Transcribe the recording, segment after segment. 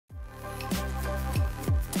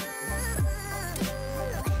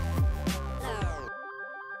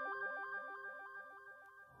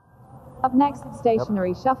Up next,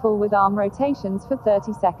 stationary shuffle with arm rotations for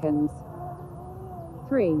 30 seconds.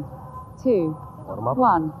 3, 2,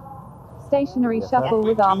 1. Stationary shuffle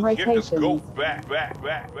with arm rotations.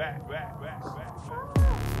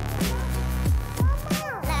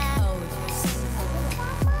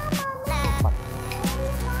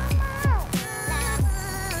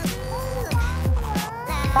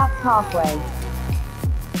 That's halfway.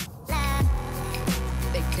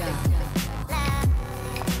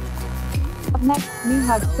 Up next, knee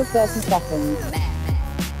hugs for 30 seconds.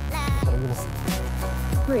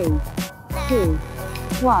 3, 2,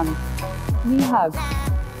 1. Knee hug.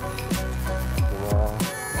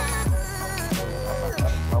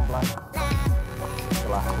 Pelan-pelan.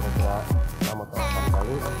 Setelah kira-kira 6 atau 8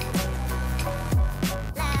 kali.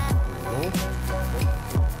 Ini.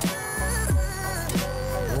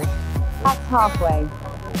 That's halfway.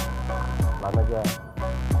 Pelan aja.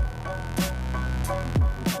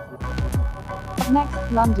 Up next,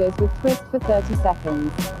 lunges with twist for 30 seconds.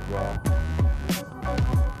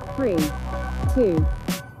 3, 2,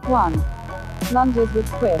 1. Lunges with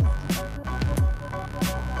twist.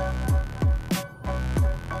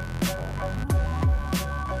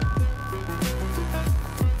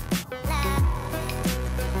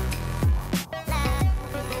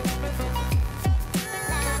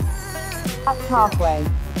 That's halfway.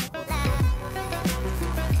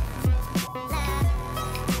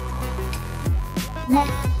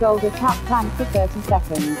 Next, shoulder tap plank for 30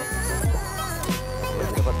 seconds.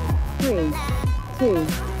 3, 2,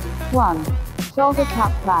 1. Shoulder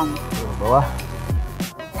tap plank. Bawah.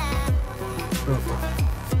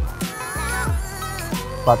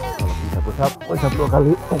 4. Kalau bisa push up 2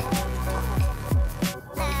 kali.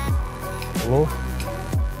 Ini.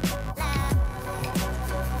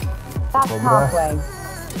 That's halfway.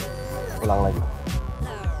 Ulang lagi.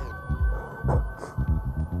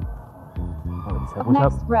 Kalau bisa Up push up.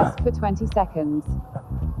 next, rest for 20 seconds.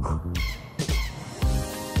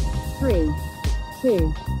 3,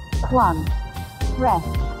 2, 1. Rest.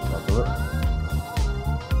 1.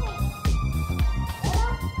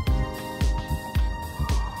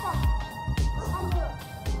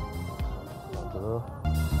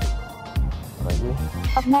 Lagi.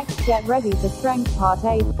 Up next, get ready for strength part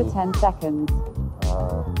 8 for 10 seconds.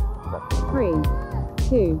 3,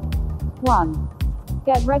 2, 1.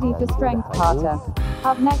 Get ready for strength parter.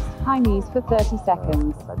 Up next, high knees for 30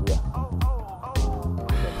 seconds.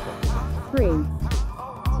 3,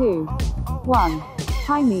 2, 1.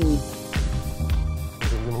 High knees.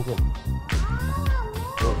 Mungkin.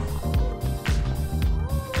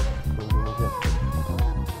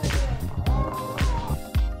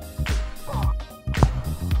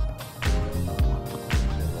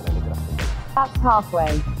 That's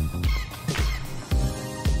halfway.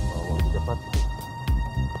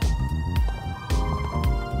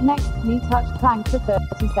 Next, knee touch plank for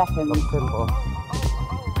 30 seconds.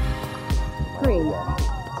 3,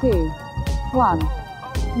 2, 1.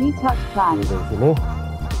 Knee touch plank. Dari sini,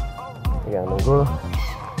 yang nunggu.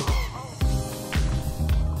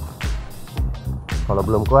 Kalau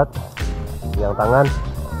belum kuat, yang tangan,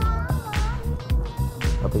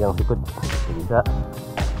 tapi yang sikut bisa.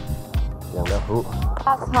 Yang dahu.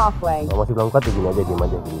 That's halfway. Kalau masih belum kuat, begini aja, diem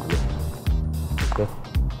aja, gini dulu. Oke,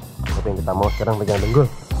 apa yang kita mau sekarang pegang dengkul.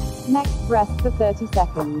 Next, rest for 30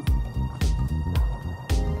 seconds.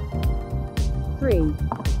 3,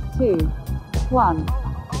 2, 1.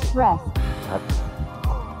 Rest.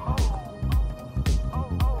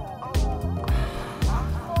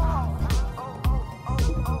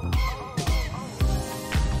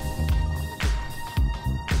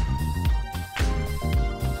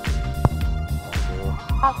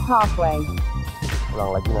 That's halfway.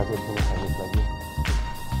 Ulang lagi nanti di sini high knees lagi.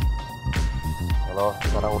 Kalau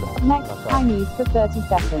sekarang udah Next, high knees for 30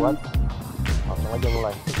 kuat, seconds. langsung aja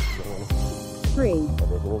mulai. 3,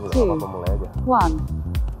 Dari sini juga 2, apa-apa mulai aja. 1.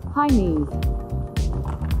 High knees.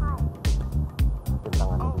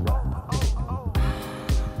 Tangannya juga.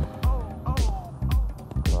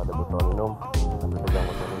 Kalau ada botol minum, sambil pegang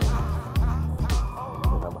botol minum.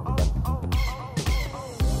 Bisa nambah beban.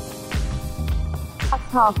 That's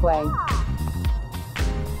halfway.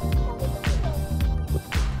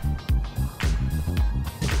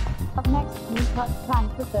 Up next, knee touch plank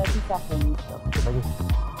for 30 seconds. Sedikit lagi.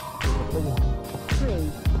 3,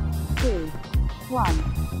 2, 1.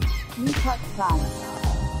 Knee touch plank.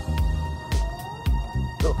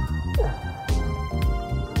 Tuh.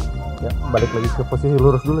 Ya, balik lagi ke posisi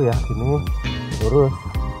lurus dulu ya. Sini, lurus.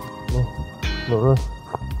 Nih, lurus.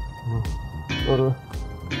 Nih, lurus.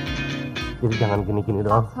 Jadi jangan gini-gini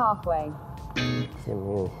doang. That's halfway.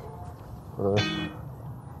 Sini, lurus.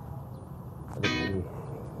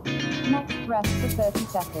 Next rest for 30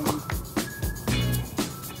 seconds.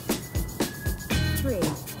 3,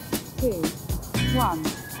 2, 1.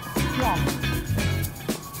 Rest.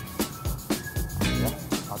 Ya,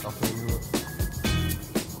 out of frame dulu.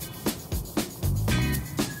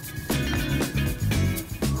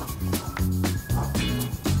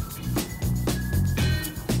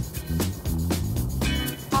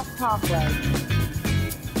 That's halfway.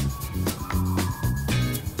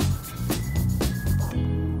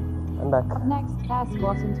 And back. Up next, air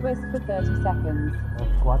squat and twist for 30 seconds.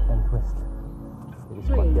 Squat and twist. Jadi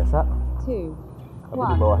squat 3, biasa, 2, tapi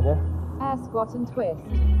di 1. bawahnya Air squat and twist.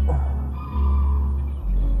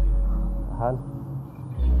 tahan.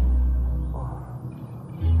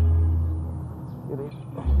 Kiri,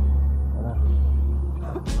 kanan.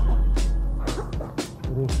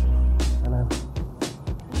 Kiri, kanan.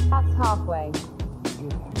 That's halfway.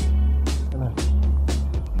 Kiri, kanan.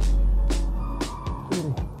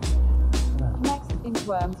 Kiri, kanan. Next,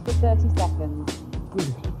 inchworms for 30 seconds.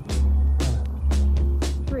 Kiri,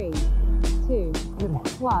 3, 2, kiri,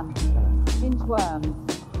 1. kanan. Inchworms.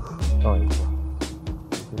 Oh itu.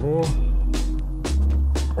 Di sini.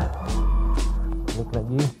 Klik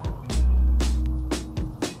lagi.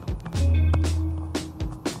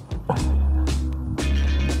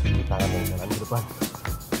 Tangan yang kanan ke depan.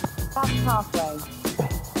 That's halfway.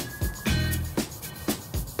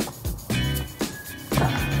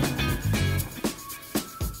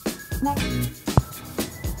 Next,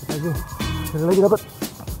 Sekali lagi dapat.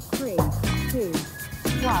 3, 2,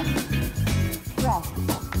 1. Rest.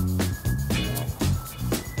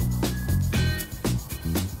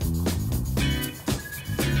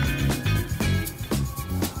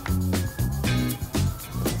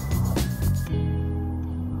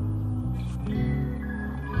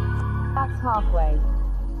 That's halfway.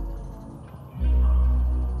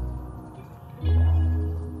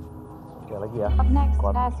 Sekali lagi ya. Up next,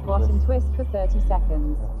 air squat and twist for 30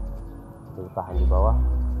 seconds. Jadi tahan di bawah.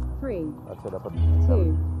 3, Harusnya dapat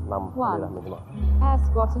 2, 6 kali lah minimal. air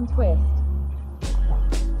squat and twist.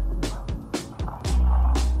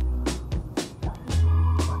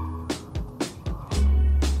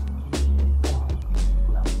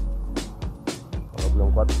 Kalau belum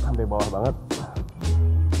kuat sampai bawah banget,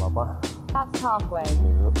 apa-apa. That's halfway. Ini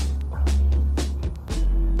dulu.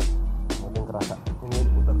 Mungkin kerasa. Ini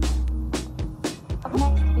diputar. Up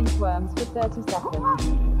next, inchworms for 30 seconds.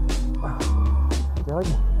 Sekali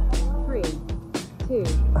lagi. 3, 2,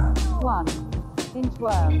 1.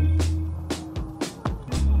 Inchworms.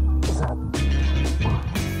 Saat.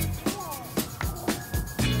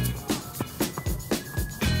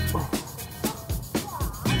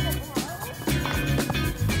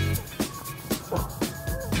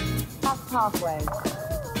 That's halfway.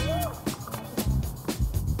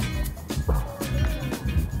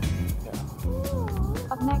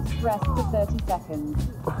 Up next, rest for 30 seconds.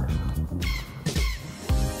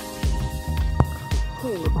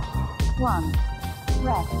 2, 1.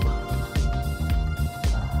 Rest.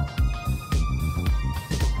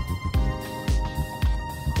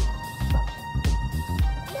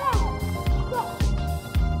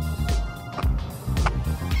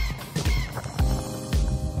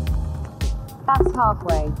 That's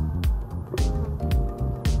halfway.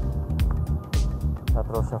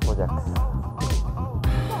 Lateral shuffle jacks.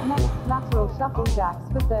 Next, lateral shuffle jacks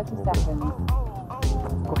for 30 seconds.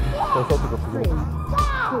 Saya cukup 3, segini.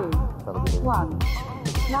 2, Kita lebih dari.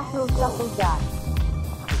 1. Lateral shuffle jacks.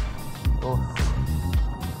 Terus.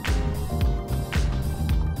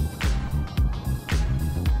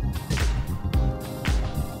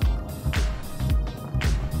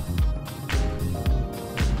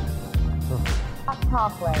 That's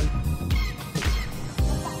halfway.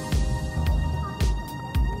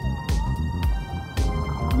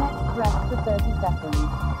 Next, rest for 30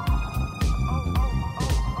 seconds.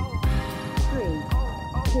 3,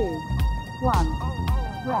 2, 1.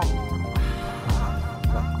 Rest.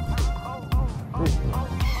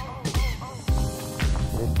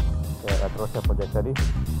 Jadi kayak lateral shuffle jack tadi.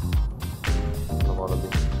 Kalau mau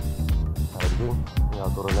lebih challenging, tinggal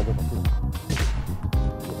turun aja kaki.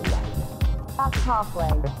 That's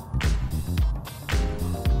halfway.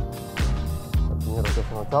 Ini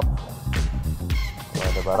rotational chop. Kalau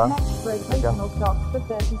ada barang, Next, rotational chops for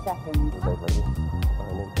 30 seconds. baik lagi.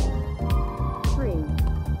 Ini 3,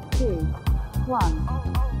 2, 1.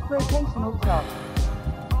 Rotational chops.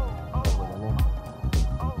 bangunannya.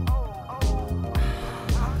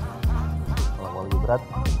 Kalau mau lebih berat,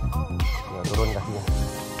 tinggal turun kakinya.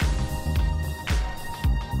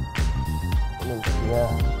 Ini kakinya.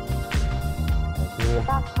 Mungkin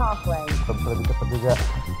That's halfway. lebih cepat juga.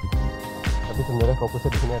 Tapi sebenarnya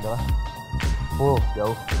fokusnya di sini adalah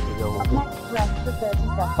jauh mungkin Next, rest for 30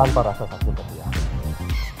 seconds. tanpa rasa sakit tapi ya.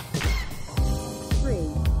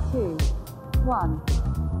 3, 2, 1.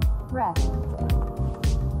 Rest.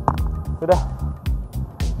 Sudah,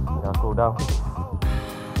 tinggal cool down.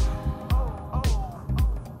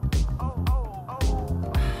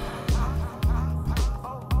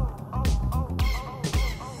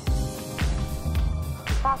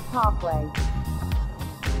 That's halfway.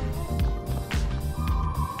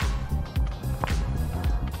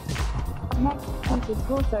 Next, seated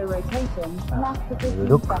torso rotation, left for 15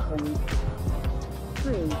 Duduk. seconds.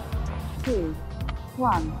 3, 2,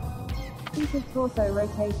 1. Seated torso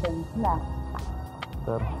rotation, left.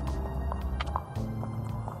 Bentar.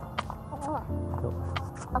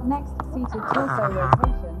 Up next, seated torso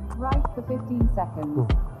rotation, right for 15 seconds.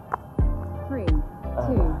 3,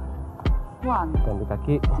 2, 1. Ganti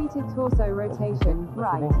kaki. Seated torso rotation,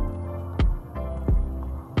 right.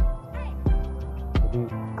 Jadi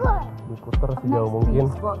diputar Up sejauh next, mungkin.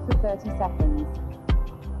 deep squat for 30 seconds.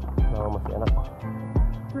 Nah, masih enak.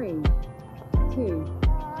 3, 2,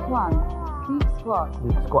 1. Deep squat.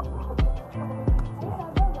 Deep squat.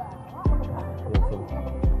 Sini.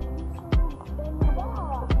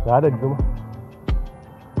 Gak ada di rumah.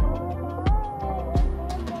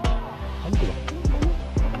 Ada tidak?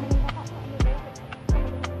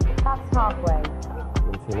 That's halfway.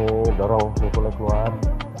 Di sini dorong mingkulnya keluar.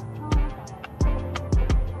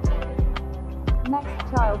 Next,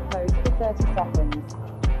 child pose for 30 seconds.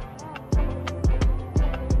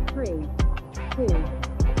 3, 2,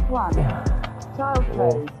 1. Child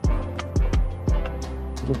pose.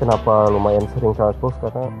 Jadi kenapa lumayan sering child pose,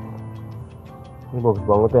 karena ini bagus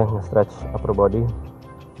banget ya nge-stretch upper body,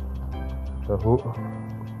 bahu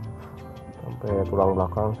sampai tulang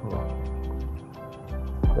belakang semua,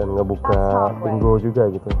 dan ngebuka pinggul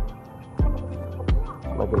juga gitu.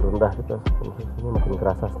 Makin rendah kita sini makin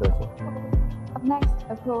kerasa stretchnya. Up next,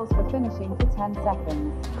 applause for finishing for 10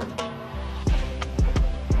 seconds.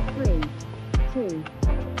 3, 2,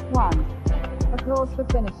 1. Applause for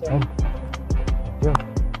finishing. Yo,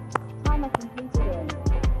 Timer completed in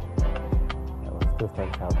let's do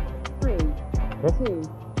stand up. 3, Oke, 2,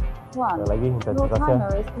 1. sekali lagi Your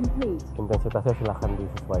timer is complete. intensitasnya silahkan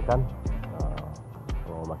disesuaikan.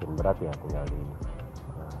 Mau makin berat ya tinggal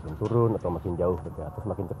makin turun atau makin jauh gitu, atau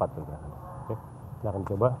semakin cepat bergerak. Oke, silahkan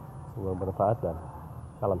coba, semoga bermanfaat dan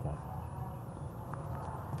salam sehat.